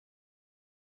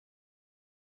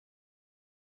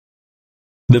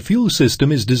The fuel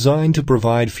system is designed to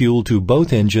provide fuel to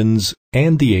both engines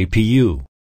and the APU.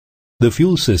 The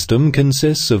fuel system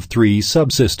consists of three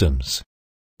subsystems.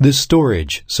 The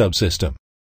storage subsystem,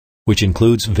 which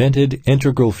includes vented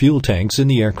integral fuel tanks in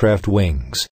the aircraft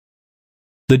wings.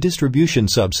 The distribution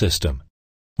subsystem,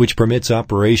 which permits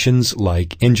operations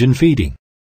like engine feeding,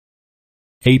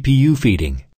 APU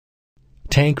feeding,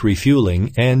 tank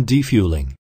refueling and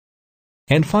defueling.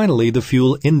 And finally, the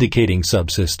fuel indicating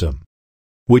subsystem,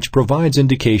 which provides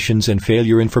indications and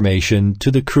failure information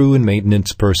to the crew and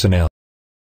maintenance personnel.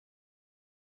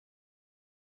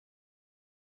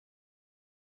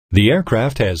 The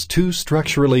aircraft has two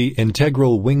structurally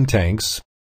integral wing tanks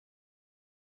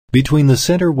between the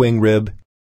center wing rib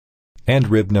and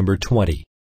rib number 20.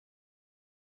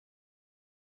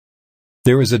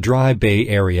 There is a dry bay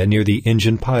area near the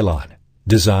engine pylon,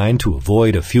 designed to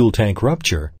avoid a fuel tank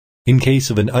rupture in case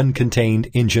of an uncontained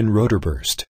engine rotor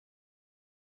burst.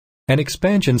 An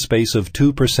expansion space of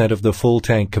 2% of the full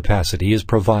tank capacity is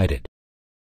provided.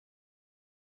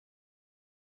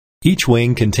 Each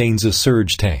wing contains a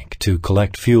surge tank to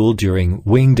collect fuel during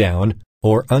wing down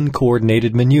or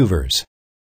uncoordinated maneuvers,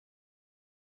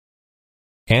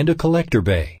 and a collector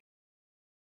bay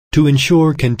to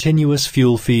ensure continuous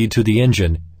fuel feed to the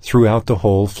engine throughout the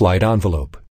whole flight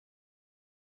envelope.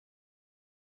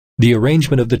 The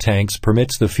arrangement of the tanks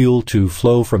permits the fuel to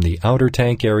flow from the outer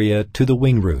tank area to the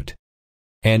wing root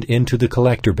and into the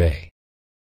collector bay.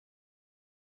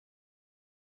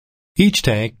 Each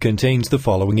tank contains the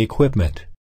following equipment: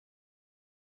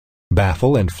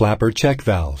 baffle and flapper check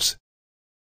valves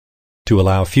to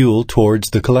allow fuel towards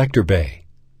the collector bay,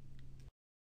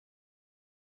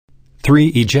 3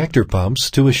 ejector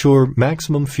pumps to assure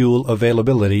maximum fuel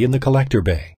availability in the collector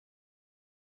bay,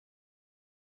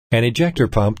 an ejector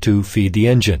pump to feed the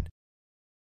engine,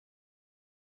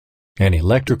 an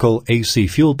electrical AC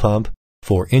fuel pump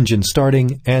for engine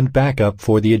starting and backup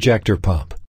for the ejector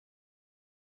pump,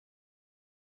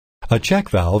 a check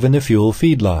valve in the fuel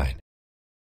feed line,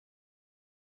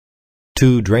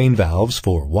 2 drain valves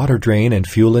for water drain and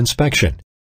fuel inspection,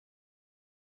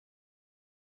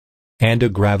 and a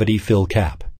gravity fill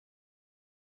cap.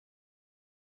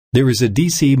 There is a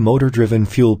DC motor-driven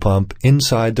fuel pump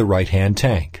inside the right-hand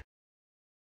tank.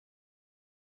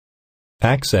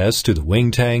 Access to the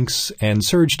wing tanks and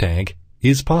surge tank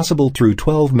is possible through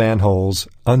 12 manholes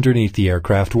underneath the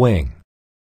aircraft wing.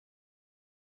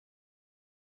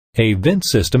 A vent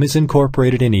system is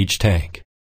incorporated in each tank,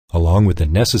 along with the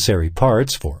necessary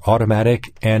parts for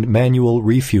automatic and manual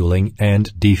refueling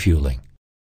and defueling.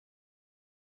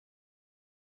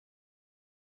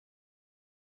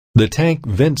 The tank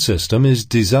vent system is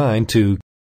designed to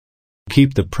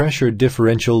keep the pressure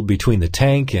differential between the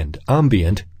tank and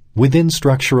ambient within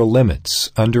structural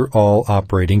limits under all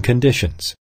operating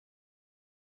conditions,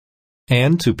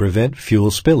 and to prevent fuel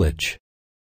spillage.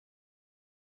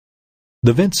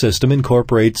 The vent system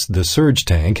incorporates the surge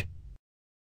tank,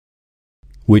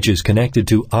 which is connected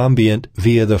to ambient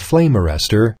via the flame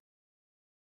arrestor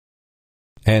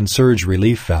and surge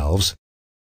relief valves,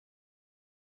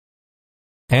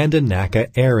 and a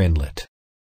NACA air inlet.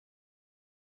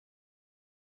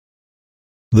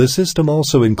 The system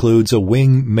also includes a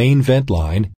wing main vent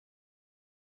line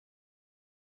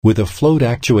with a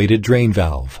float-actuated drain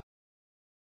valve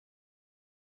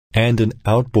and an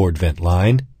outboard vent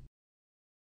line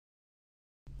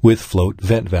with float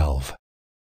vent valve.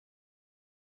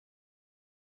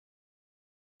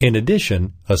 In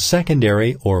addition, a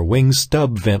secondary or wing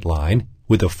stub vent line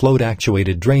with a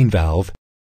float-actuated drain valve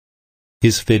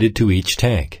is fitted to each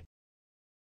tank.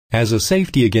 As a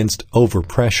safety against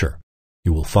overpressure,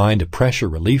 you will find a pressure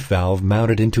relief valve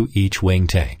mounted into each wing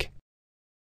tank.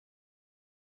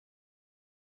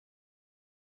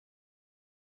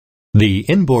 The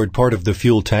inboard part of the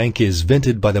fuel tank is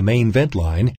vented by the main vent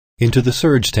line into the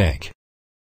surge tank.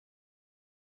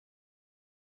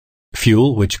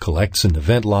 Fuel which collects in the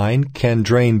vent line can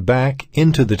drain back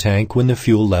into the tank when the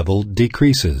fuel level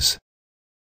decreases.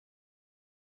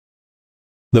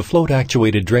 The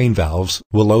float-actuated drain valves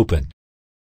will open.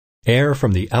 Air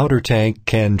from the outer tank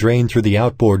can drain through the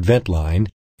outboard vent line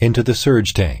into the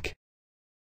surge tank.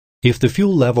 If the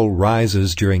fuel level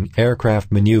rises during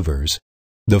aircraft maneuvers,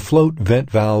 the float vent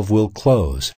valve will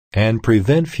close and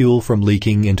prevent fuel from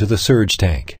leaking into the surge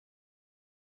tank.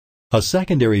 A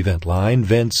secondary vent line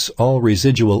vents all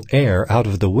residual air out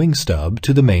of the wing stub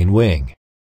to the main wing.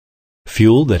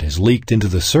 Fuel that has leaked into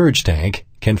the surge tank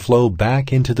can flow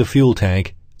back into the fuel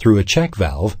tank through a check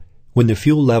valve when the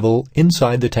fuel level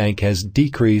inside the tank has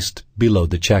decreased below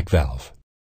the check valve.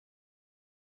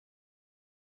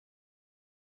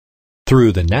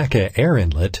 Through the NACA air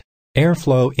inlet,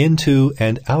 airflow into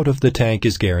and out of the tank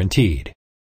is guaranteed.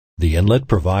 The inlet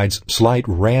provides slight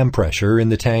ram pressure in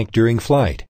the tank during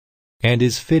flight and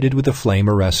is fitted with a flame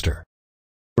arrestor.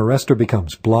 If the arrestor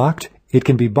becomes blocked, it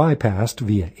can be bypassed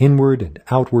via inward and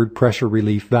outward pressure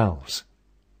relief valves.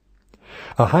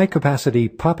 A high-capacity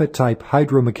poppet-type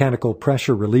hydromechanical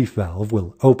pressure relief valve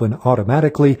will open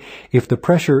automatically if the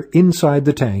pressure inside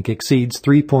the tank exceeds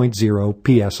 3.0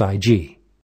 psig.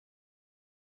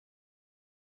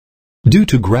 Due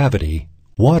to gravity,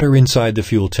 water inside the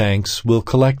fuel tanks will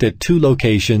collect at 2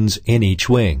 locations in each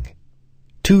wing.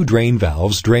 2 drain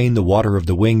valves drain the water of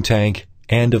the wing tank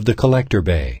and of the collector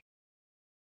bay.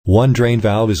 One drain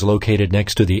valve is located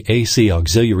next to the AC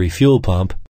auxiliary fuel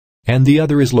pump, and the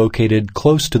other is located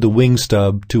close to the wing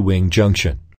stub to wing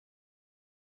junction.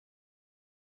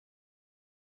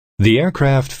 The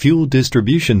aircraft fuel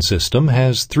distribution system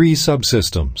has 3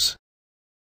 subsystems: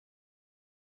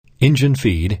 engine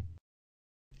feed,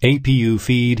 APU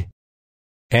feed,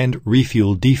 and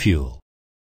refuel-defuel.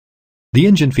 The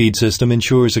engine feed system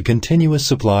ensures a continuous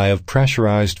supply of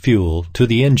pressurized fuel to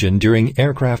the engine during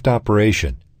aircraft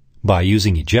operation by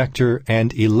using ejector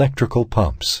and electrical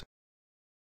pumps.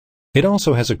 It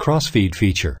also has a cross-feed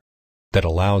feature that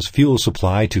allows fuel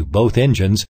supply to both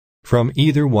engines from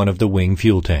either one of the wing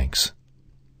fuel tanks.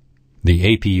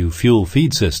 The APU fuel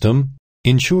feed system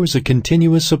ensures a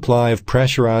continuous supply of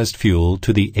pressurized fuel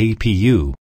to the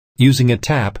APU using a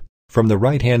tap from the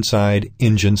right-hand side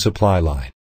engine supply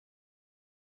line.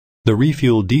 The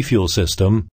refuel-defuel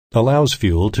system allows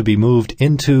fuel to be moved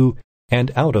into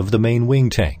and out of the main wing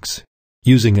tanks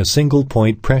using a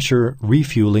single-point pressure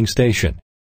refueling station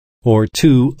or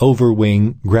 2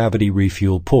 over-wing gravity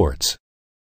refuel ports.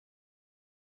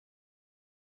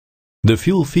 The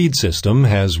fuel feed system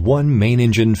has 1 main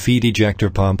engine feed ejector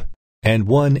pump and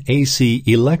 1 AC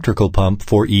electrical pump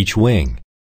for each wing.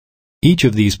 Each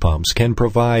of these pumps can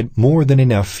provide more than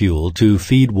enough fuel to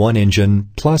feed 1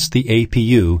 engine plus the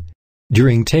APU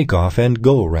during takeoff and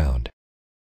go-around.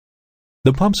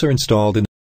 The pumps are installed in the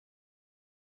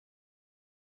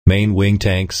main wing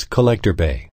tank's collector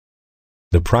bay.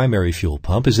 The primary fuel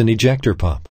pump is an ejector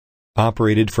pump,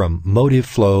 operated from motive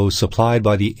flow supplied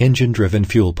by the engine-driven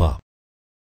fuel pump.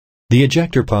 The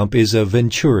ejector pump is a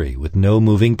venturi with no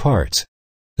moving parts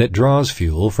that draws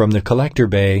fuel from the collector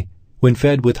bay when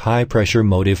fed with high-pressure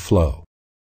motive flow.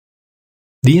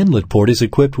 The inlet port is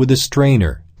equipped with a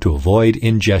strainer to avoid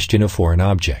ingestion of foreign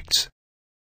objects.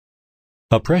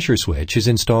 A pressure switch is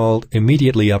installed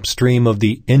immediately upstream of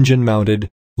the engine-mounted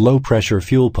low-pressure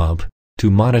fuel pump to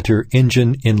monitor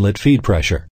engine inlet feed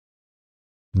pressure.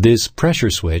 This pressure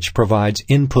switch provides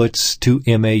inputs to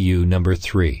MAU number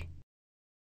 3.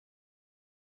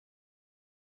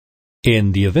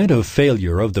 In the event of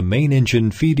failure of the main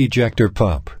engine feed ejector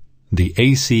pump, the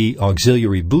AC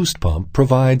auxiliary boost pump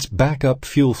provides backup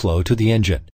fuel flow to the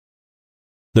engine.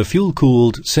 The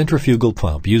fuel-cooled centrifugal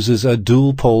pump uses a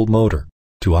dual-pole motor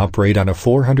to operate on a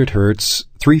 400 Hz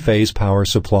 3-phase power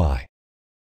supply.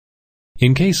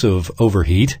 In case of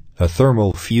overheat, a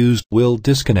thermal fuse will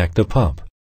disconnect the pump.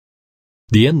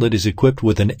 The inlet is equipped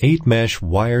with an 8-mesh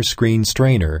wire screen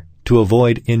strainer to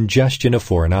avoid ingestion of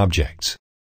foreign objects.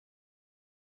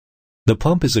 The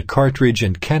pump is a cartridge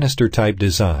and canister type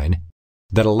design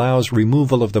that allows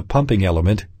removal of the pumping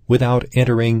element without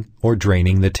entering or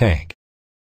draining the tank.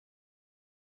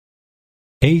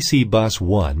 AC Bus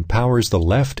 1 powers the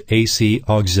left AC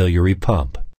auxiliary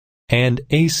pump, and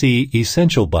AC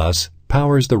Essential Bus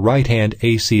powers the right-hand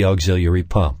AC auxiliary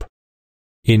pump.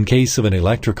 In case of an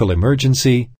electrical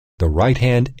emergency, the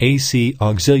right-hand AC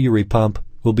auxiliary pump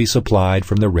will be supplied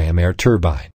from the ram air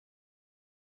turbine.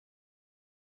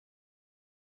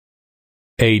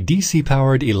 A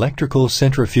DC-powered electrical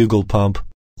centrifugal pump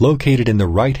located in the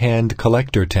right-hand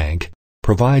collector tank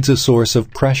provides a source of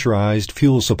pressurized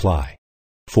fuel supply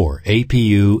for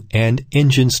APU and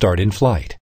engine start in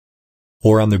flight,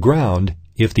 or on the ground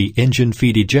if the engine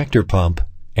feed ejector pump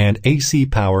and AC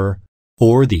power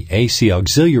or the AC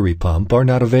auxiliary pump are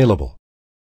not available.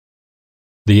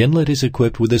 The inlet is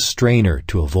equipped with a strainer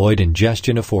to avoid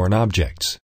ingestion of foreign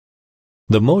objects.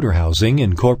 The motor housing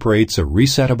incorporates a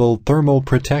resettable thermal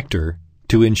protector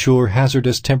to ensure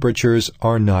hazardous temperatures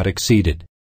are not exceeded.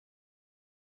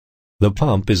 The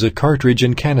pump is a cartridge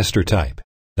and canister type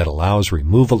that allows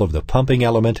removal of the pumping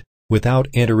element without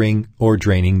entering or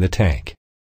draining the tank.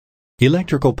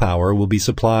 Electrical power will be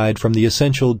supplied from the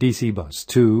essential DC Bus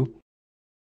 2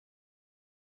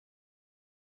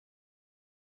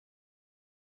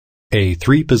 A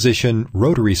 3-position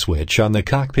rotary switch on the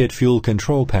cockpit fuel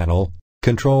control panel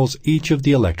controls each of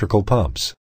the electrical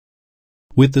pumps.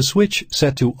 With the switch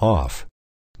set to off,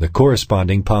 the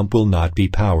corresponding pump will not be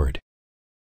powered.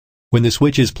 When the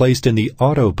switch is placed in the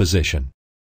auto position,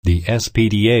 the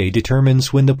SPDA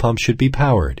determines when the pump should be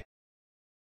powered.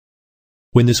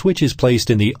 When the switch is placed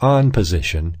in the on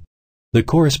position, the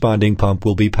corresponding pump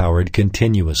will be powered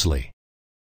continuously.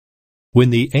 When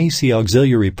the AC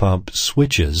auxiliary pump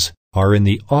switches are in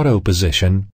the auto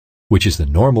position, which is the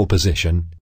normal position,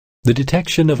 the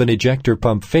detection of an ejector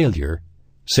pump failure,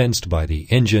 sensed by the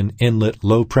engine inlet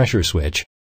low pressure switch,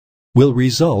 will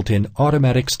result in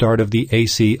automatic start of the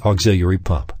AC auxiliary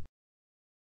pump.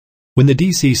 When the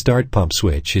DC start pump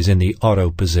switch is in the auto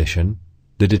position,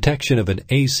 the detection of an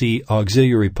AC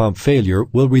auxiliary pump failure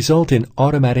will result in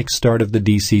automatic start of the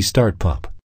DC start pump.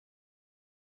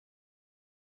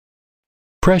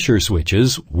 Pressure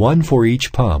switches, one for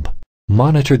each pump,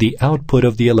 monitor the output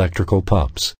of the electrical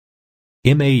pumps.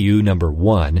 MAU number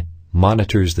 1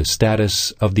 monitors the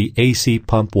status of the AC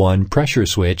pump 1 pressure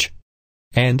switch,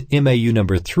 and MAU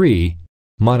number 3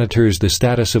 monitors the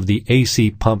status of the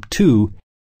AC pump 2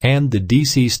 and the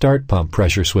DC start pump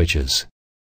pressure switches.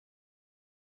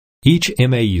 Each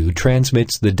MAU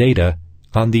transmits the data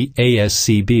on the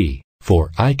ASCB for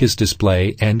ICAS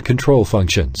display and control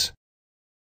functions.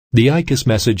 The ICAS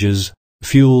messages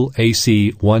Fuel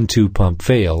AC 1-2 pump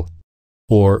fail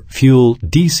or Fuel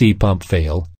DC pump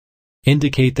fail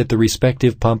indicate that the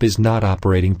respective pump is not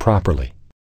operating properly.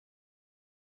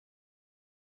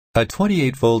 A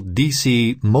 28-volt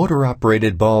DC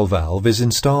motor-operated ball valve is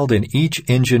installed in each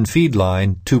engine feed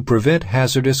line to prevent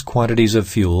hazardous quantities of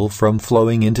fuel from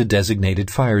flowing into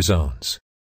designated fire zones.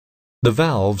 The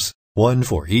valves, one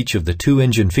for each of the two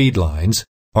engine feed lines,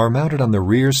 are mounted on the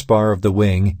rear spar of the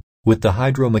wing with the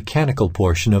hydromechanical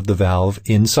portion of the valve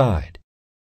inside,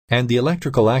 and the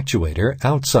electrical actuator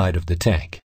outside of the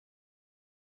tank.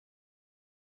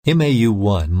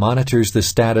 MAU-1 monitors the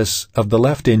status of the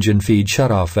left engine feed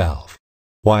shutoff valve,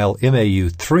 while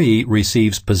MAU-3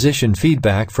 receives position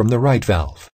feedback from the right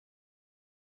valve.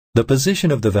 The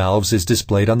position of the valves is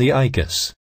displayed on the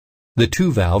ICAS. The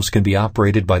two valves can be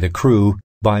operated by the crew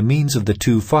by means of the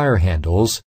two fire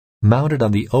handles mounted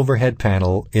on the overhead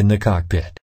panel in the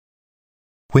cockpit.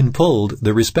 When pulled,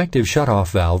 the respective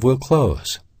shutoff valve will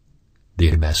close.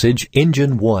 The message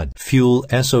Engine 1 Fuel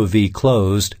SOV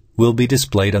closed will be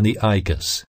displayed on the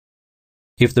ICAS.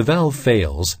 If the valve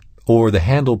fails, or the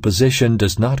handle position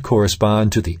does not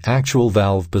correspond to the actual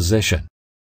valve position,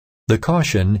 the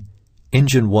caution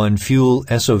Engine 1 Fuel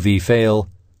SOV fail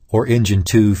or Engine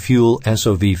 2 Fuel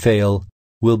SOV fail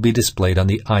will be displayed on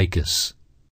the ICAS.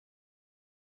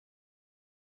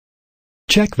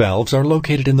 Check valves are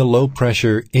located in the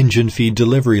low-pressure engine feed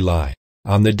delivery line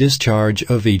on the discharge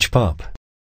of each pump.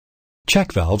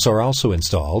 Check valves are also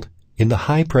installed in the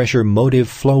high-pressure motive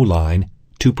flow line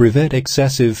to prevent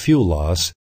excessive fuel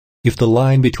loss if the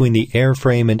line between the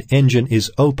airframe and engine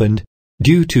is opened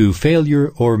due to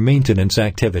failure or maintenance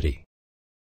activity.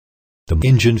 The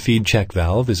engine feed check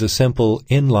valve is a simple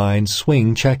inline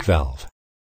swing check valve.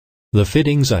 The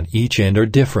fittings on each end are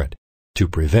different to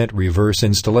prevent reverse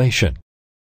installation.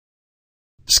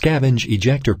 Scavenge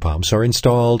ejector pumps are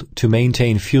installed to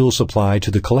maintain fuel supply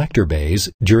to the collector bays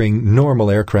during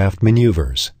normal aircraft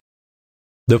maneuvers.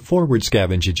 The forward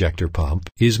scavenge ejector pump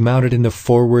is mounted in the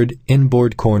forward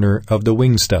inboard corner of the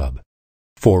wing stub,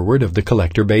 forward of the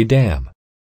collector bay dam.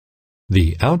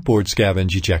 The outboard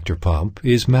scavenge ejector pump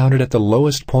is mounted at the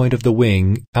lowest point of the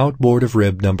wing outboard of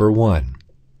rib number 1.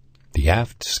 The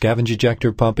aft scavenge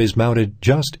ejector pump is mounted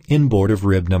just inboard of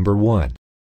rib number 1.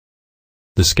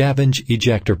 The scavenge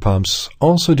ejector pumps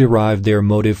also derive their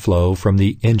motive flow from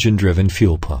the engine-driven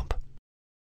fuel pump.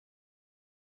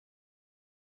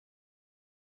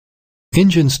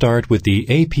 Engines start with the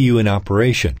APU in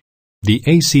operation. The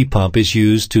AC pump is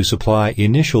used to supply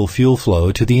initial fuel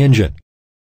flow to the engine.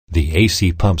 The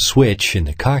AC pump switch in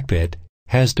the cockpit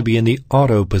has to be in the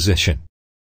auto position.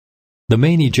 The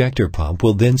main ejector pump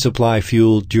will then supply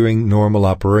fuel during normal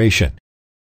operation.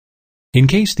 In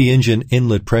case the engine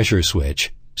inlet pressure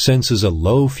switch senses a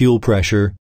low fuel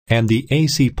pressure and the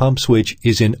AC pump switch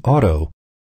is in auto,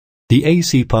 the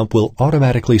AC pump will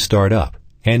automatically start up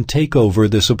and take over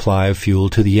the supply of fuel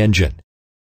to the engine.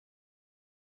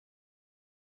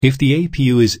 If the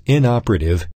APU is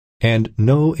inoperative and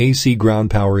no AC ground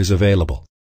power is available,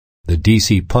 the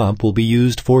DC pump will be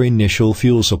used for initial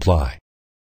fuel supply.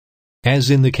 As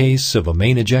in the case of a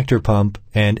main ejector pump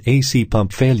and AC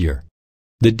pump failure,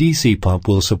 the DC pump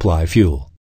will supply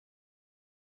fuel.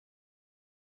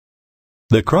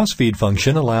 The cross-feed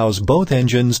function allows both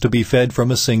engines to be fed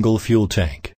from a single fuel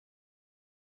tank.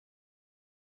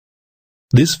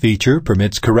 This feature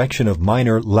permits correction of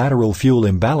minor lateral fuel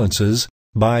imbalances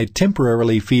by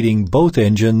temporarily feeding both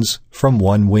engines from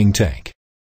one wing tank.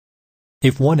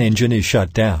 If one engine is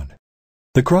shut down,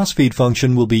 the crossfeed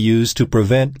function will be used to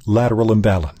prevent lateral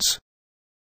imbalance.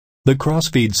 The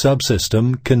crossfeed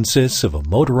subsystem consists of a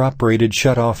motor-operated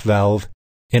shutoff valve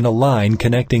in a line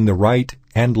connecting the right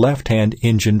and left-hand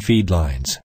engine feed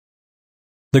lines.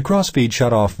 The crossfeed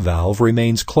shutoff valve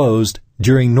remains closed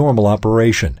during normal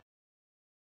operation.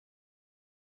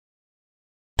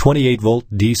 28-volt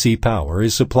DC power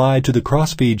is supplied to the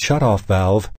crossfeed shutoff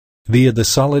valve via the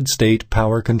solid-state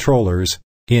power controllers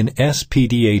in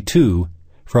SPDA2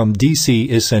 from DC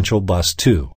Essential Bus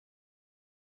 2.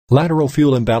 Lateral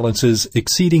fuel imbalances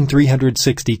exceeding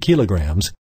 360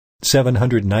 kilograms,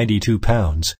 792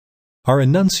 pounds, are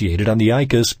enunciated on the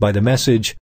ICUS by the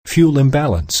message Fuel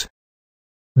Imbalance.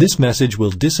 This message will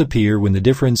disappear when the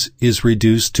difference is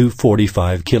reduced to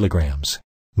 45 kilograms,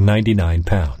 99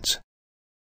 pounds.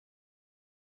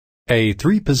 A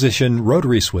 3-position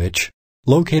rotary switch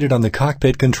located on the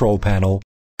cockpit control panel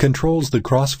controls the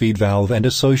crossfeed valve and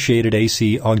associated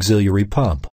AC auxiliary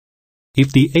pump,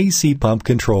 if the AC pump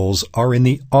controls are in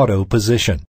the auto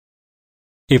position.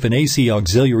 If an AC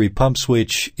auxiliary pump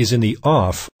switch is in the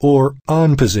off or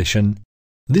on position,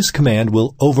 this command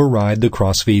will override the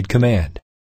crossfeed command.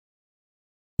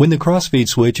 When the crossfeed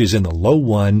switch is in the low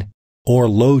 1 or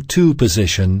low 2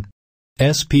 position,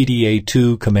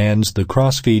 SPDA2 commands the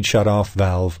crossfeed shutoff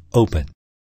valve open.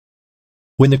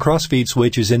 When the crossfeed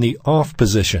switch is in the off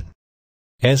position,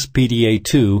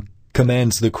 SPDA2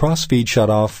 commands the crossfeed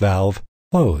shutoff valve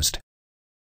closed.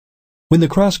 When the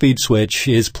crossfeed switch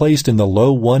is placed in the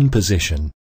low 1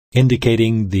 position,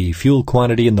 indicating the fuel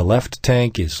quantity in the left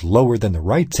tank is lower than the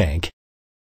right tank,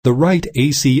 the right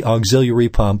AC auxiliary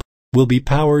pump will be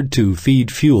powered to feed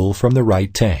fuel from the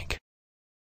right tank.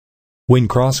 When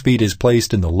crossfeed is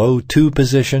placed in the low 2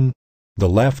 position, the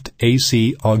left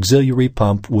AC auxiliary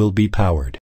pump will be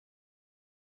powered.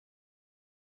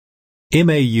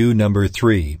 MAU number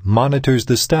 3 monitors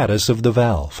the status of the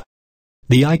valve.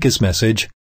 The ICUS message,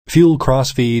 Fuel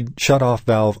Crossfeed Shutoff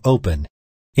Valve Open,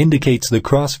 indicates the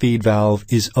crossfeed valve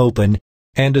is open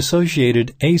and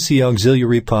associated AC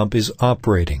auxiliary pump is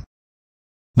operating.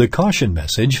 The caution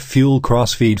message, Fuel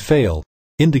Crossfeed Fail,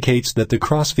 indicates that the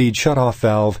crossfeed shutoff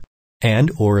valve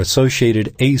and or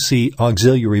associated AC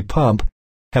auxiliary pump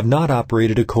have not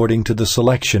operated according to the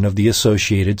selection of the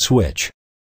associated switch.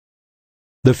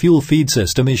 The fuel feed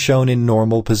system is shown in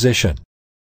normal position.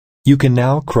 You can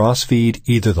now cross-feed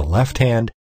either the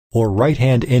left-hand or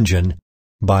right-hand engine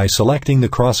by selecting the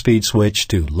crossfeed switch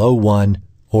to low 1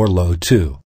 or low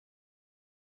 2.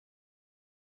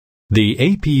 The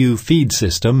APU feed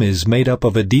system is made up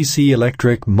of a DC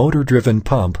electric motor-driven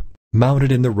pump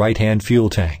mounted in the right-hand fuel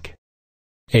tank,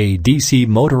 a DC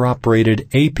motor-operated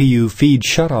APU feed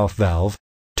shutoff valve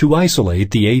to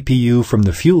isolate the APU from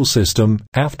the fuel system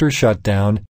after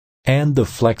shutdown, and the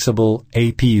flexible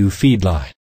APU feed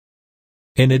line.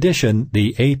 In addition,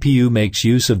 the APU makes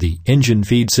use of the engine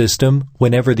feed system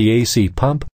whenever the AC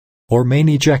pump or main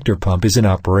ejector pump is in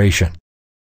operation.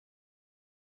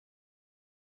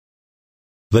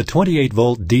 The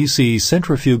 28-volt DC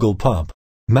centrifugal pump,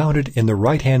 mounted in the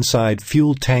right-hand side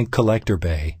fuel tank collector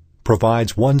bay,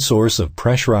 provides one source of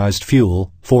pressurized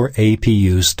fuel for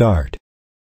APU start.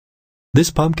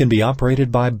 This pump can be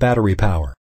operated by battery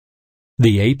power.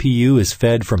 The APU is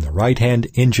fed from the right-hand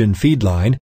engine feed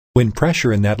line when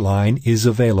pressure in that line is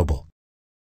available.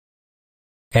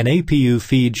 An APU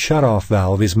feed shutoff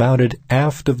valve is mounted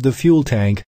aft of the fuel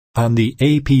tank on the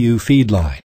APU feed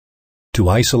line to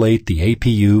isolate the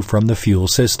APU from the fuel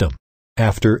system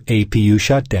after APU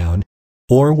shutdown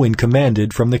or when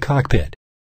commanded from the cockpit.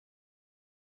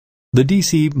 The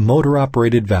DC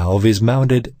motor-operated valve is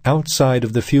mounted outside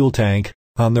of the fuel tank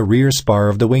on the rear spar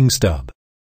of the wing stub.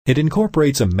 It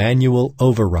incorporates a manual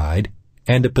override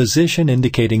and a position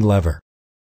indicating lever.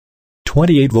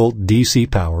 28-volt DC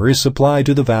power is supplied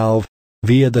to the valve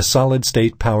via the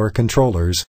solid-state power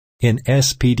controllers in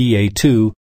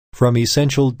SPDA2 from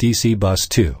Essential DC Bus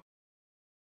 2.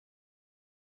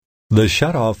 The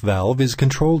shutoff valve is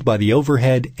controlled by the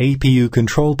overhead APU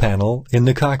control panel in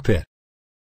the cockpit.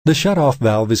 The shutoff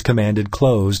valve is commanded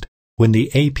closed when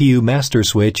the APU master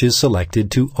switch is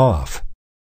selected to off.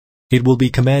 It will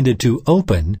be commanded to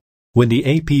open when the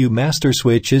APU master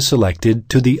switch is selected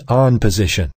to the on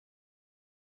position.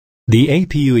 The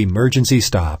APU emergency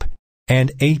stop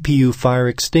and APU fire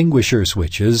extinguisher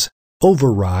switches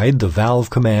override the valve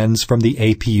commands from the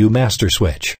APU master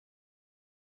switch.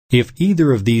 If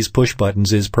either of these push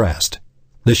buttons is pressed,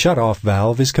 the shutoff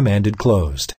valve is commanded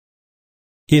closed.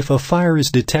 If a fire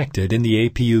is detected in the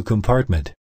APU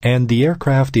compartment and the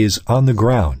aircraft is on the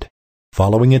ground,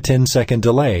 following a 10-second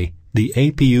delay, the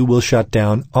APU will shut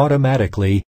down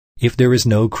automatically if there is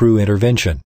no crew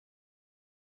intervention.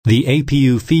 The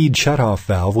APU feed shutoff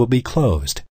valve will be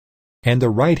closed, and the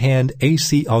right-hand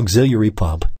AC auxiliary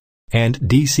pump and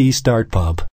DC start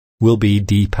pump will be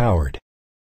depowered.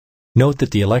 Note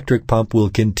that the electric pump will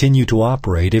continue to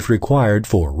operate if required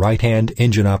for right-hand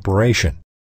engine operation.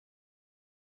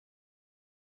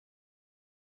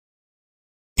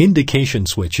 Indication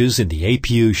switches in the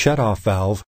APU shutoff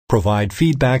valve provide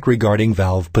feedback regarding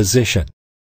valve position.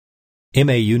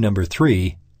 MAU number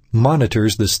 3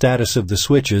 monitors the status of the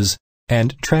switches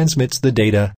and transmits the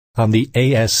data on the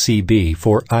ASCB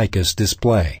for ICUS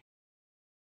display.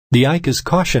 The ICUS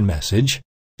caution message,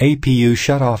 APU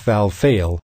shutoff valve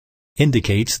fail,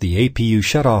 indicates the APU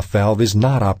shutoff valve is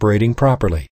not operating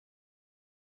properly.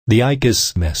 The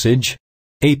ICUS message,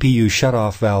 APU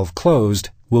shutoff valve closed,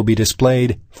 will be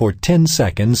displayed for 10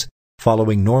 seconds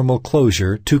following normal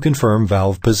closure to confirm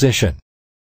valve position.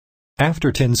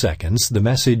 After 10 seconds, the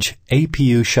message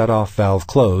APU shutoff valve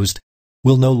closed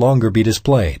will no longer be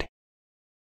displayed.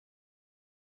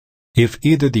 If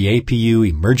either the APU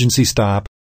emergency stop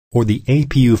or the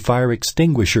APU fire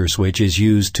extinguisher switch is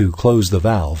used to close the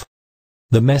valve,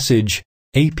 the message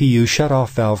APU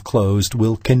shutoff valve closed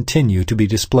will continue to be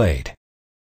displayed.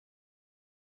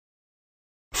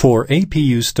 For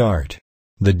APU start,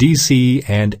 the DC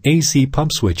and AC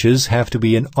pump switches have to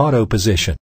be in auto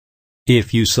position.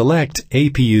 If you select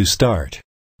APU start,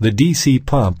 the DC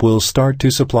pump will start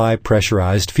to supply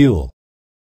pressurized fuel.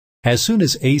 As soon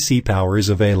as AC power is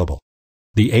available,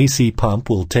 the AC pump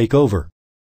will take over.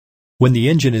 When the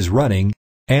engine is running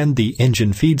and the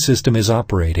engine feed system is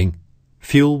operating,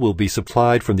 fuel will be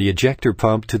supplied from the ejector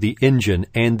pump to the engine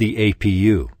and the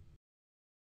APU.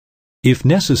 If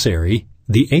necessary,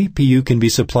 the APU can be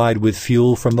supplied with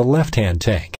fuel from the left-hand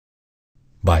tank.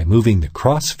 By moving the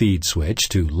cross-feed switch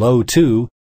to low 2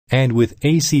 and with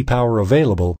AC power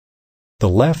available, the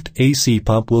left AC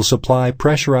pump will supply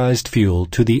pressurized fuel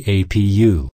to the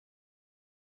APU.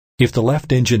 If the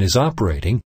left engine is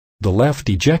operating, the left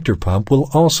ejector pump will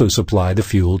also supply the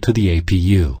fuel to the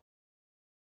APU.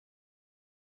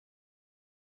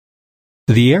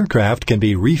 The aircraft can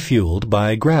be refueled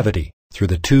by gravity through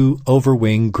the 2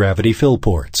 overwing gravity fill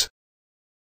ports.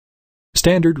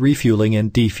 Standard refueling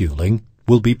and defueling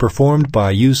will be performed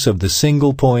by use of the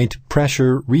single-point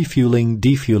pressure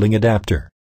refueling-defueling adapter.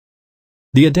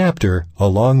 The adapter,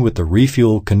 along with the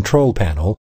refuel control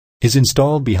panel, is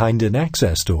installed behind an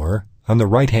access door on the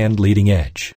right-hand leading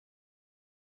edge.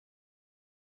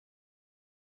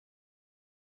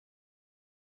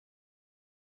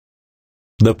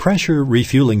 The pressure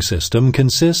refueling system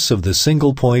consists of the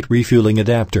single-point refueling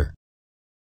adapter,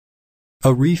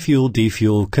 a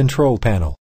refuel-defuel control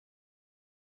panel,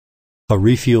 a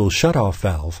refuel shutoff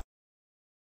valve,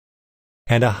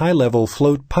 and a high-level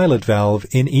float pilot valve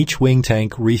in each wing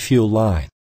tank refuel line.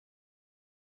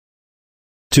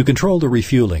 To control the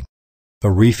refueling, a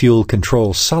refuel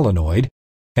control solenoid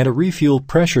and a refuel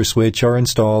pressure switch are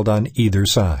installed on either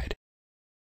side.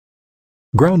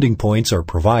 Grounding points are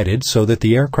provided so that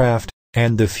the aircraft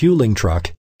and the fueling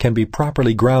truck can be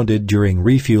properly grounded during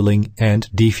refueling and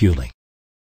defueling.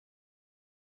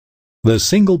 The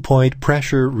single-point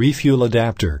pressure refuel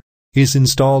adapter is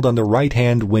installed on the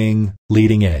right-hand wing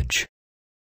leading edge.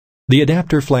 The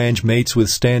adapter flange mates with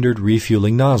standard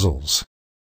refueling nozzles.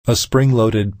 A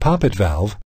spring-loaded poppet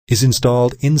valve is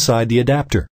installed inside the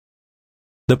adapter.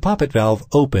 The poppet valve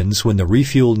opens when the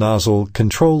refuel nozzle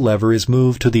control lever is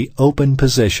moved to the open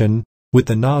position with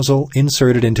the nozzle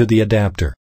inserted into the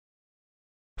adapter.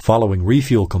 Following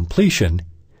refuel completion,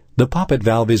 the poppet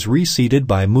valve is reseated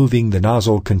by moving the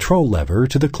nozzle control lever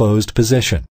to the closed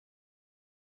position.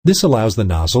 This allows the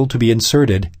nozzle to be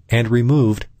inserted and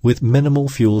removed with minimal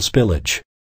fuel spillage.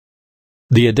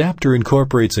 The adapter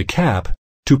incorporates a cap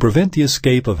to prevent the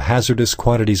escape of hazardous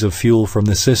quantities of fuel from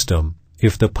the system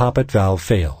if the poppet valve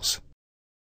fails.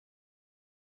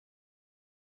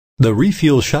 The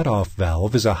refuel shutoff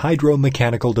valve is a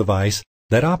hydromechanical device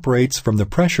that operates from the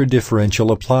pressure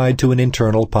differential applied to an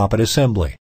internal poppet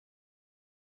assembly.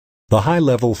 The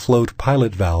high-level float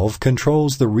pilot valve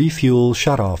controls the refuel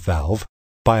shutoff valve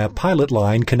by a pilot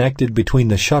line connected between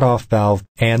the shutoff valve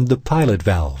and the pilot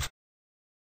valve.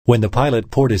 When the pilot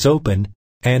port is open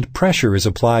and pressure is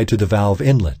applied to the valve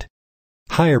inlet,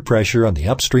 higher pressure on the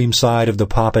upstream side of the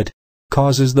poppet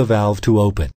causes the valve to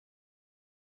open.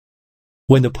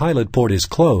 When the pilot port is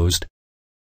closed,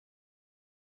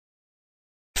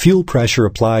 fuel pressure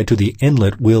applied to the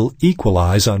inlet will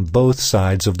equalize on both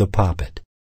sides of the poppet.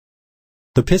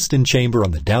 The piston chamber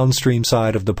on the downstream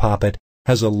side of the poppet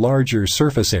has a larger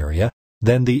surface area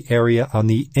than the area on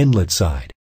the inlet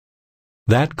side.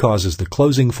 That causes the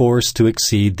closing force to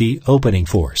exceed the opening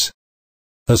force.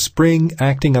 A spring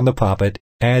acting on the poppet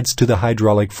adds to the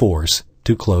hydraulic force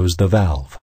to close the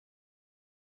valve.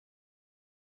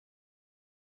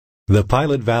 The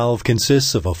pilot valve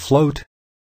consists of a float,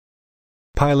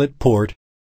 pilot port,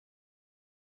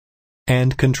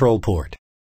 and control port.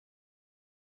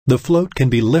 The float can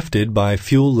be lifted by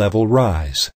fuel level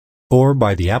rise, or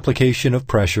by the application of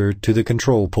pressure to the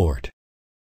control port.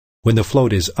 When the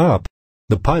float is up,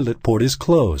 the pilot port is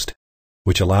closed,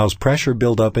 which allows pressure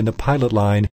buildup in the pilot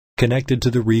line connected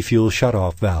to the refuel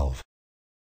shutoff valve.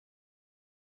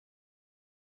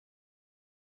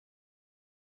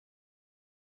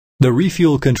 The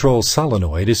refuel control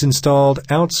solenoid is installed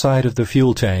outside of the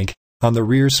fuel tank on the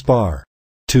rear spar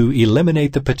to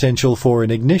eliminate the potential for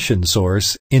an ignition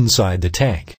source inside the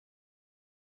tank.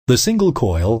 The single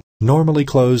coil, normally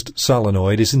closed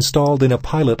solenoid is installed in a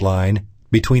pilot line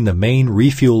between the main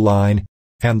refuel line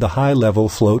and the high-level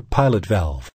float pilot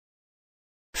valve.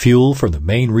 Fuel from the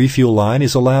main refuel line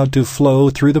is allowed to flow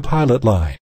through the pilot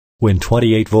line when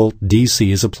 28-volt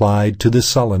DC is applied to the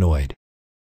solenoid.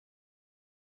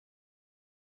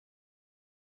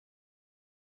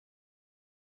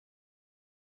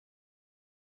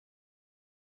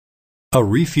 A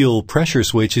refuel pressure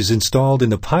switch is installed in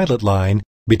the pilot line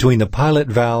between the pilot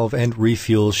valve and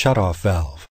refuel shutoff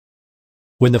valve.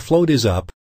 When the float is up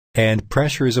and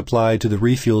pressure is applied to the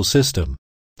refuel system,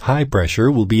 high pressure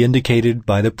will be indicated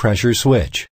by the pressure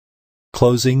switch,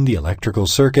 closing the electrical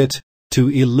circuit to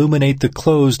illuminate the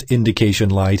closed indication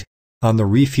light on the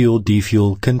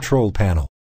refuel-defuel control panel.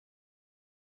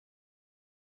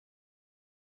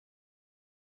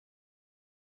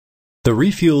 The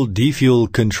refuel-defuel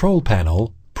control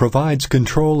panel provides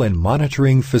control and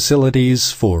monitoring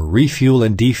facilities for refuel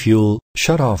and defuel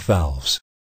shutoff valves,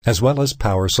 as well as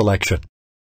power selection.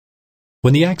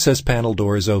 When the access panel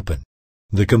door is open,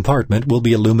 the compartment will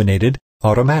be illuminated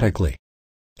automatically,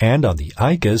 and on the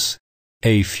ICUS,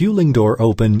 a fueling door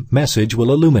open message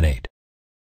will illuminate.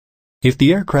 If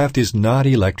the aircraft is not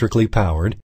electrically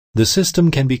powered, the system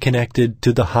can be connected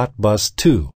to the hot bus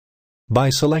 2 by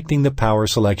selecting the power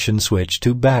selection switch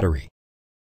to battery.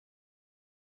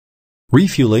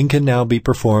 Refueling can now be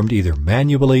performed either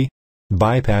manually,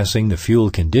 bypassing the fuel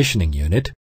conditioning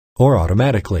unit, or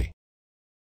automatically.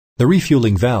 The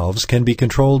refueling valves can be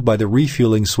controlled by the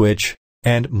refueling switch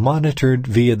and monitored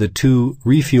via the two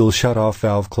refuel shutoff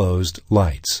valve closed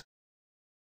lights.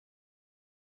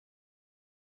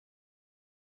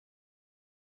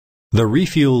 The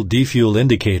refuel-defuel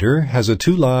indicator has a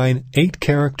 2-line,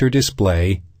 8-character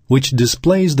display which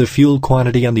displays the fuel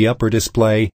quantity on the upper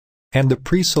display and the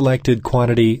pre-selected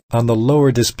quantity on the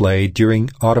lower display during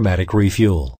automatic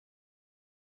refuel.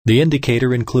 The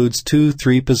indicator includes two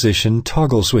 3-position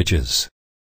toggle switches.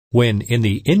 When in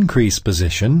the increase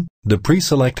position, the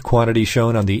pre-select quantity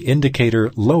shown on the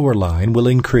indicator lower line will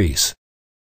increase.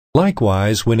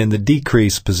 Likewise, when in the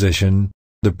decrease position,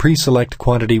 the pre-select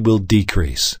quantity will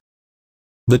decrease.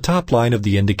 The top line of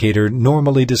the indicator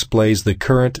normally displays the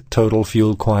current total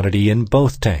fuel quantity in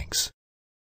both tanks.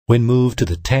 When moved to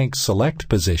the tank select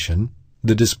position,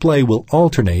 the display will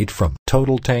alternate from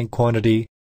total tank quantity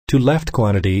to left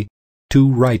quantity to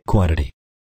right quantity.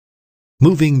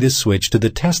 Moving this switch to the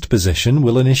test position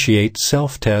will initiate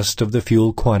self-test of the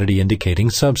fuel quantity indicating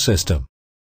subsystem.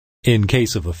 In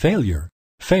case of a failure,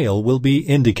 fail will be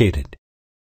indicated.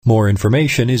 More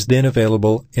information is then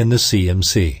available in the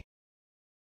CMC.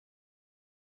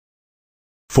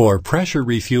 For pressure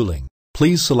refueling,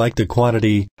 please select a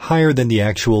quantity higher than the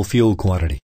actual fuel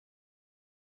quantity.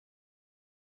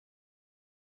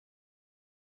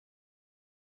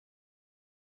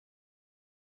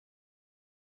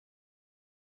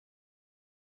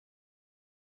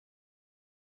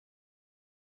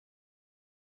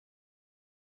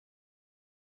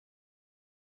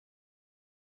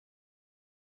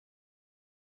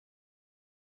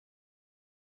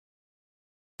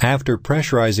 After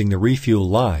pressurizing the refuel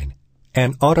line,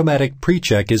 an automatic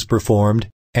pre-check is performed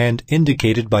and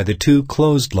indicated by the two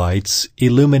closed lights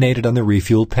illuminated on the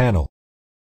refuel panel.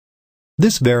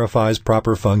 This verifies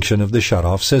proper function of the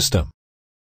shutoff system.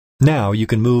 Now you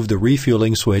can move the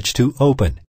refueling switch to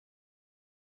open.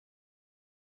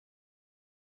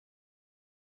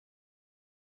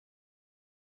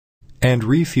 And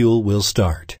refuel will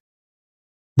start.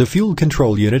 The fuel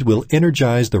control unit will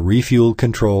energize the refuel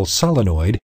control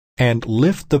solenoid and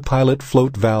lift the pilot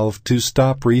float valve to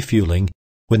stop refueling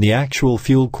when the actual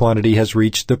fuel quantity has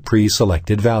reached the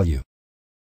pre-selected value.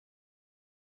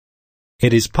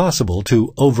 It is possible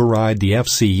to override the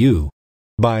FCU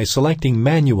by selecting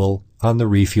Manual on the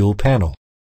refuel panel.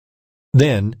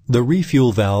 Then, the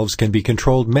refuel valves can be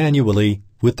controlled manually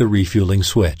with the refueling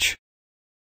switch.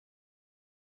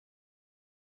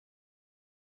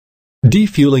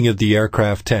 Defueling of the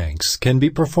aircraft tanks can be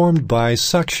performed by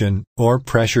suction or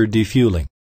pressure defueling,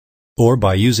 or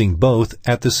by using both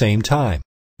at the same time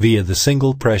via the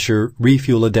single pressure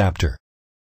refuel adapter.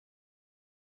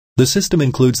 The system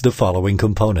includes the following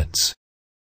components: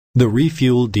 the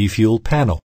refuel-defuel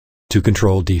panel to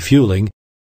control defueling,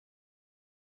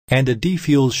 and a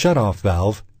defuel shutoff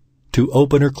valve to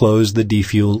open or close the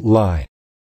defuel line.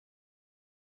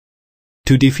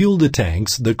 To defuel the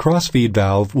tanks, the crossfeed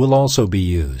valve will also be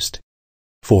used.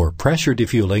 For pressure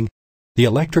defueling, the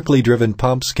electrically driven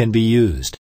pumps can be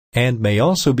used, and may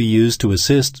also be used to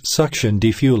assist suction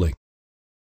defueling.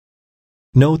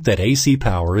 Note that AC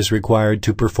power is required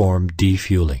to perform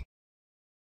defueling.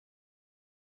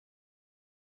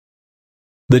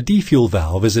 The defuel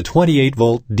valve is a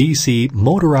 28-volt DC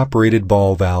motor-operated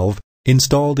ball valve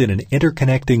installed in an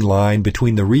interconnecting line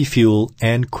between the refuel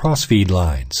and crossfeed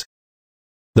lines.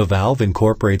 The valve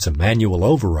incorporates a manual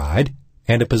override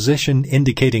and a position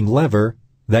indicating lever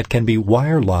that can be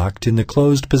wire-locked in the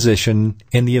closed position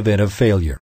in the event of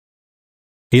failure.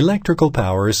 Electrical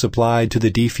power is supplied to the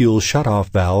defuel shutoff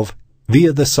valve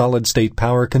via the solid-state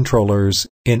power controllers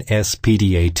in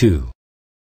SPDA2.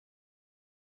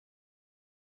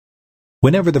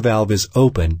 Whenever the valve is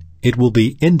open, it will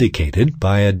be indicated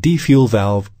by a defuel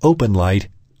valve open light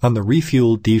on the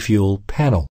refuel-defuel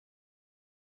panel.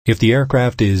 If the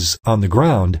aircraft is on the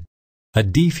ground, a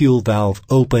defuel valve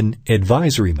open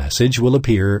advisory message will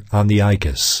appear on the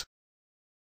ICUS.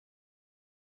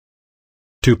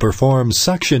 To perform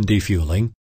suction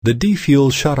defueling, the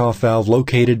defuel shutoff valve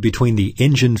located between the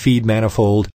engine feed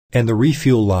manifold and the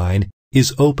refuel line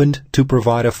is opened to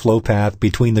provide a flow path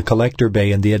between the collector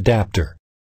bay and the adapter.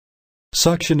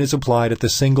 Suction is applied at the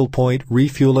single-point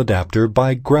refuel adapter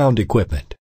by ground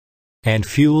equipment, and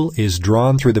fuel is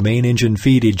drawn through the main engine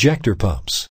feed ejector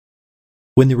pumps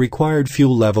when the required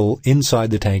fuel level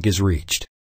inside the tank is reached.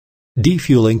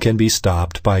 Defueling can be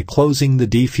stopped by closing the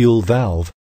defuel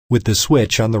valve with the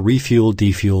switch on the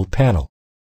refuel-defuel panel.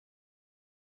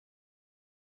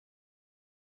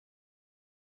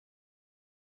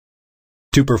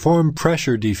 To perform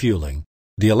pressure defueling,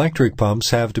 the electric pumps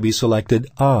have to be selected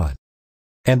on,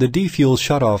 and the defuel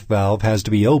shutoff valve has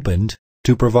to be opened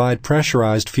to provide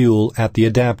pressurized fuel at the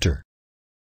adapter.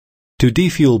 To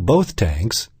defuel both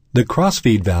tanks, the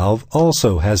crossfeed valve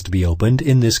also has to be opened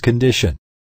in this condition.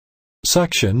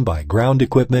 Suction by ground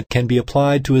equipment can be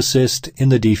applied to assist in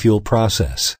the defuel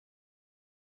process.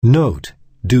 Note,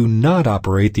 do not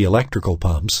operate the electrical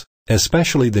pumps,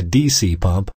 especially the DC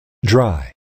pump,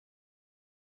 dry.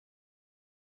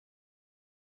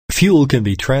 Fuel can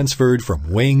be transferred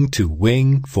from wing to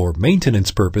wing for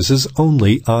maintenance purposes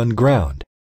only on ground,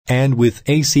 and with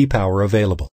AC power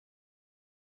available.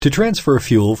 To transfer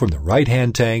fuel from the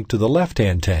right-hand tank to the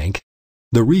left-hand tank,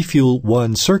 the Refuel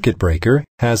 1 circuit breaker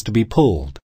has to be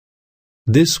pulled.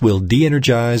 This will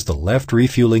de-energize the left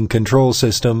refueling control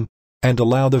system and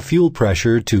allow the fuel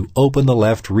pressure to open the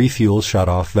left refuel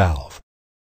shutoff valve.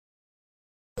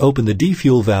 Open the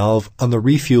defuel valve on the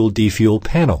refuel-defuel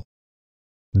panel.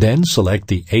 Then select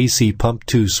the AC Pump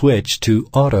 2 switch to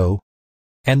Auto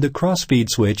and the crossfeed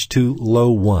switch to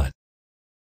Low 1.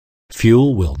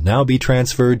 Fuel will now be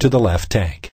transferred to the left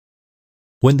tank.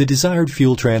 When the desired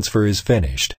fuel transfer is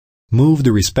finished, move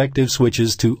the respective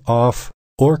switches to Off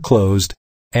or Closed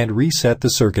and reset the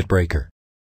circuit breaker.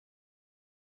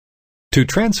 To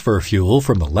transfer fuel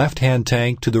from the left-hand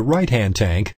tank to the right-hand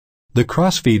tank, the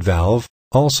crossfeed valve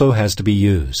also has to be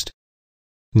used.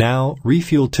 Now,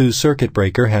 Refuel 2 circuit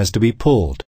breaker has to be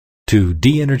pulled to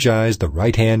de-energize the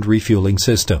right-hand refueling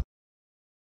system.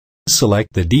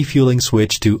 Select the defueling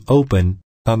switch to Open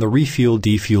on the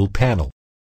Refuel-Defuel panel.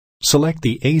 Select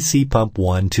the AC Pump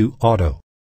 1 to Auto,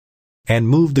 and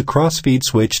move the crossfeed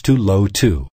switch to Low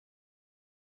 2.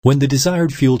 When the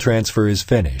desired fuel transfer is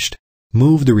finished,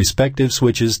 move the respective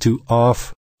switches to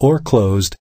Off or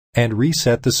Closed and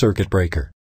reset the circuit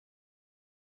breaker.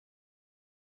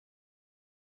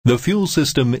 The fuel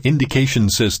system indication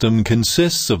system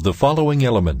consists of the following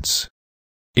elements: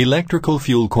 electrical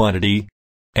fuel quantity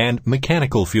and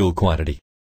mechanical fuel quantity,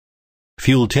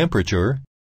 fuel temperature,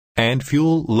 and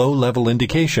fuel low-level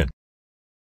indication.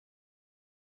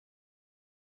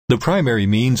 The primary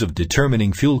means of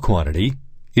determining fuel quantity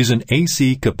is an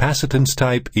AC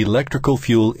capacitance-type electrical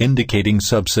fuel indicating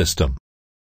subsystem.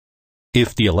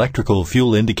 If the electrical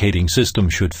fuel indicating system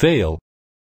should fail,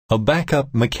 A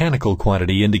backup mechanical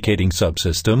quantity indicating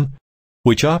subsystem,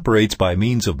 which operates by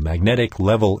means of magnetic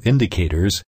level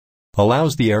indicators,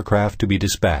 allows the aircraft to be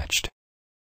dispatched.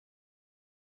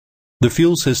 The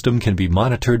fuel system can be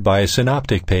monitored by a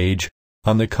synoptic page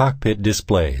on the cockpit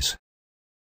displays.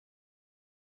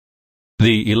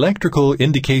 The electrical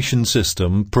indication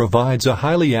system provides a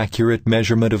highly accurate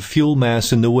measurement of fuel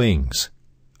mass in the wings,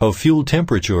 of fuel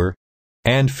temperature,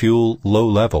 and fuel low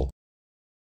level.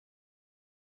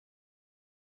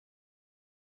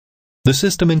 The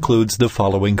system includes the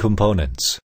following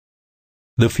components: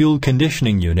 the fuel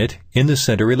conditioning unit in the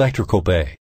center electrical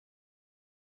bay,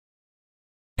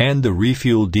 and the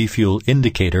refuel-defuel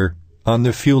indicator on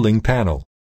the fueling panel.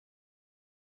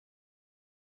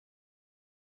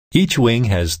 Each wing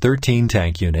has 13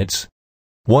 tank units,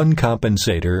 1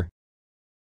 compensator,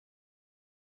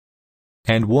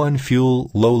 and 1 fuel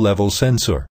low-level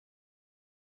sensor.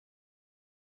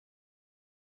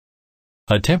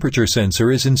 A temperature sensor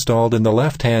is installed in the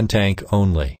left-hand tank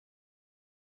only.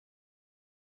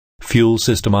 Fuel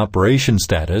system operation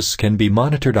status can be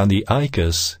monitored on the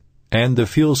ICUS and the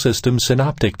fuel system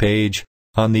synoptic page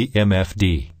on the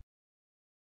MFD.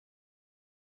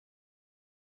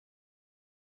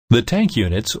 The tank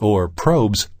units, or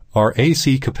probes, are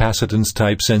AC capacitance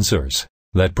type sensors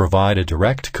that provide a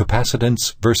direct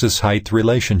capacitance versus height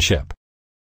relationship.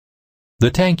 The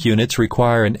tank units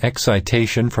require an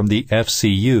excitation from the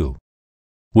FCU,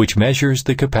 which measures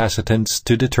the capacitance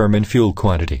to determine fuel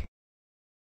quantity.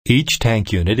 Each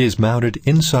tank unit is mounted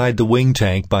inside the wing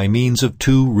tank by means of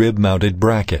 2 rib-mounted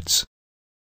brackets.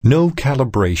 No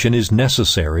calibration is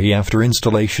necessary after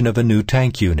installation of a new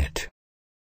tank unit.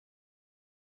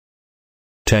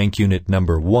 Tank unit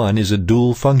number 1 is a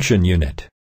dual-function unit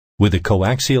with a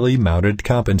coaxially mounted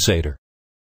compensator.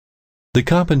 The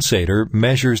compensator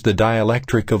measures the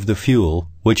dielectric of the fuel,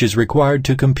 which is required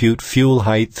to compute fuel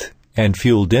height, and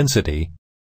fuel density,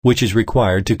 which is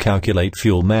required to calculate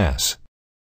fuel mass.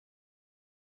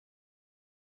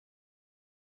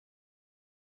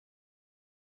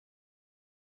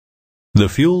 The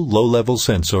fuel low-level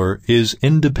sensor is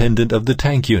independent of the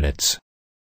tank units.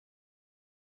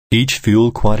 Each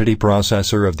fuel quantity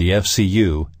processor of the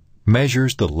FCU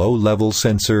measures the low-level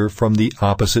sensor from the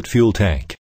opposite fuel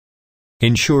tank,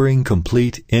 ensuring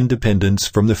complete independence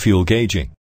from the fuel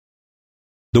gauging.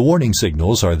 The warning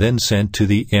signals are then sent to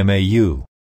the MAU.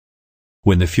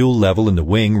 When the fuel level in the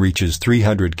wing reaches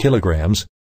 300 kilograms,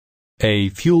 a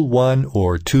Fuel 1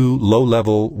 or 2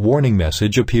 low-level warning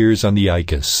message appears on the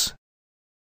ICUS.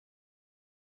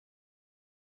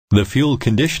 The fuel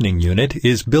conditioning unit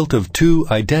is built of 2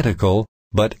 identical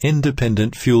but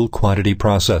independent fuel quantity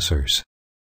processors,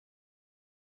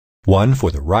 one for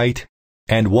the right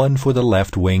and one for the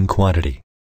left wing quantity.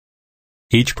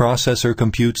 Each processor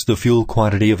computes the fuel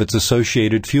quantity of its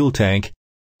associated fuel tank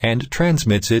and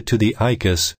transmits it to the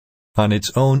ICUS on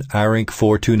its own ARINC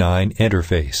 429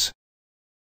 interface.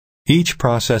 Each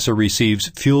processor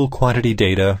receives fuel quantity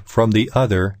data from the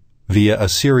other via a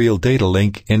serial data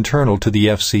link internal to the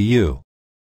FCU.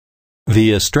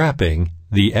 Via strapping,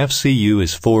 the FCU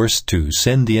is forced to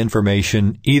send the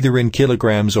information either in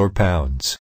kilograms or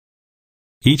pounds.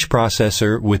 Each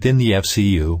processor within the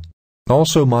FCU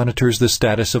also monitors the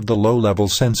status of the low-level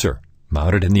sensor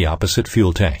mounted in the opposite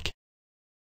fuel tank.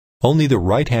 Only the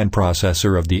right-hand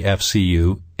processor of the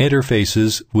FCU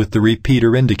interfaces with the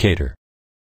repeater indicator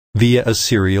via a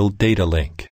serial data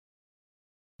link.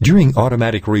 During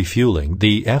automatic refueling,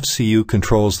 the FCU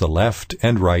controls the left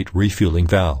and right refueling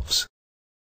valves.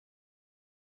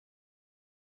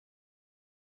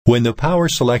 When the power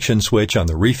selection switch on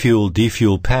the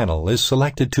refuel-defuel panel is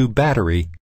selected to battery,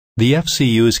 the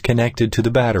FCU is connected to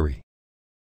the battery.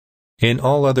 In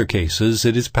all other cases,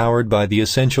 it is powered by the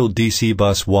essential DC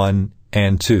bus 1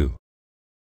 and 2.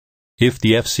 If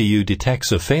the FCU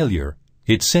detects a failure,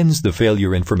 it sends the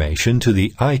failure information to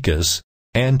the ICUS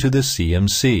and to the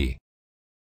CMC.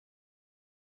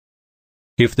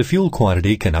 If the fuel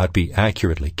quantity cannot be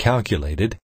accurately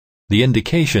calculated, the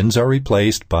indications are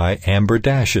replaced by amber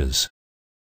dashes.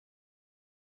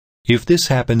 If this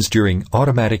happens during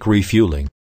automatic refueling,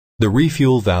 the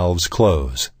refuel valves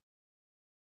close.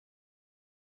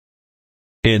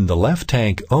 In the left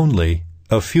tank only,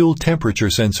 a fuel temperature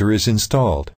sensor is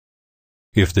installed.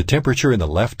 If the temperature in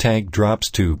the left tank drops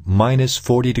to minus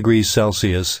 40 degrees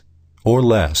Celsius or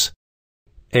less,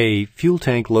 a fuel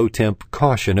tank low temp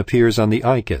caution appears on the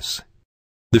ICUS.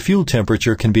 The fuel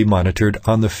temperature can be monitored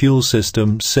on the fuel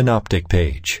system synoptic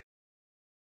page.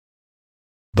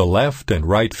 The left and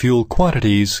right fuel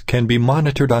quantities can be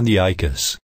monitored on the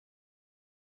ICUS.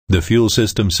 The fuel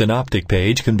system synoptic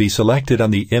page can be selected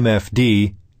on the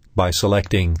MFD by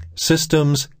selecting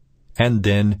Systems and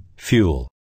then Fuel.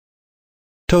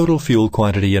 Total fuel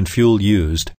quantity and fuel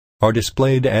used are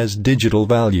displayed as digital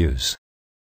values.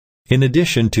 In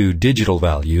addition to digital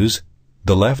values,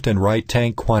 the left and right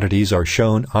tank quantities are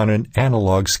shown on an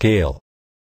analog scale.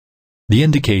 The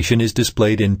indication is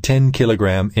displayed in 10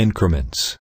 kilogram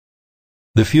increments.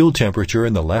 The fuel temperature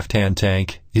in the left-hand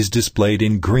tank is displayed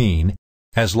in green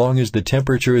as long as the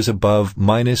temperature is above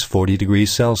minus 40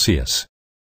 degrees Celsius.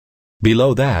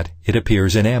 Below that, it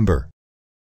appears in amber.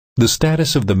 The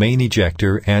status of the main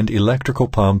ejector and electrical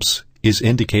pumps is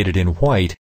indicated in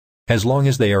white as long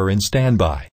as they are in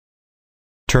standby.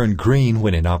 Turn green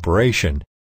when in operation,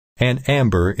 and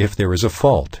amber if there is a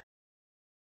fault.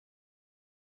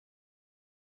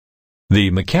 The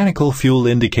mechanical fuel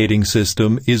indicating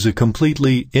system is a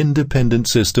completely independent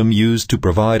system used to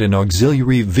provide an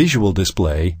auxiliary visual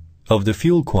display of the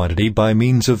fuel quantity by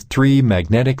means of 3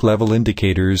 magnetic level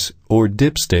indicators or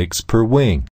dipsticks per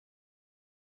wing.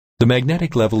 The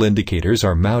magnetic level indicators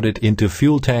are mounted into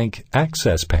fuel tank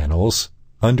access panels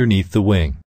underneath the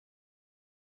wing.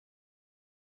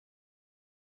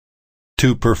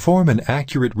 To perform an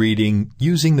accurate reading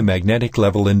using the magnetic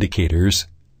level indicators,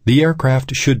 the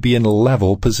aircraft should be in a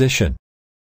level position.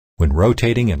 When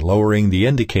rotating and lowering the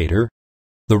indicator,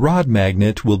 the rod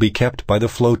magnet will be kept by the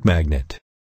float magnet,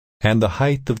 and the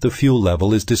height of the fuel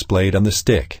level is displayed on the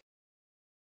stick.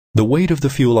 The weight of the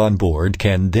fuel on board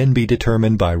can then be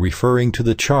determined by referring to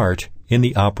the chart in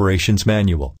the operations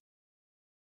manual.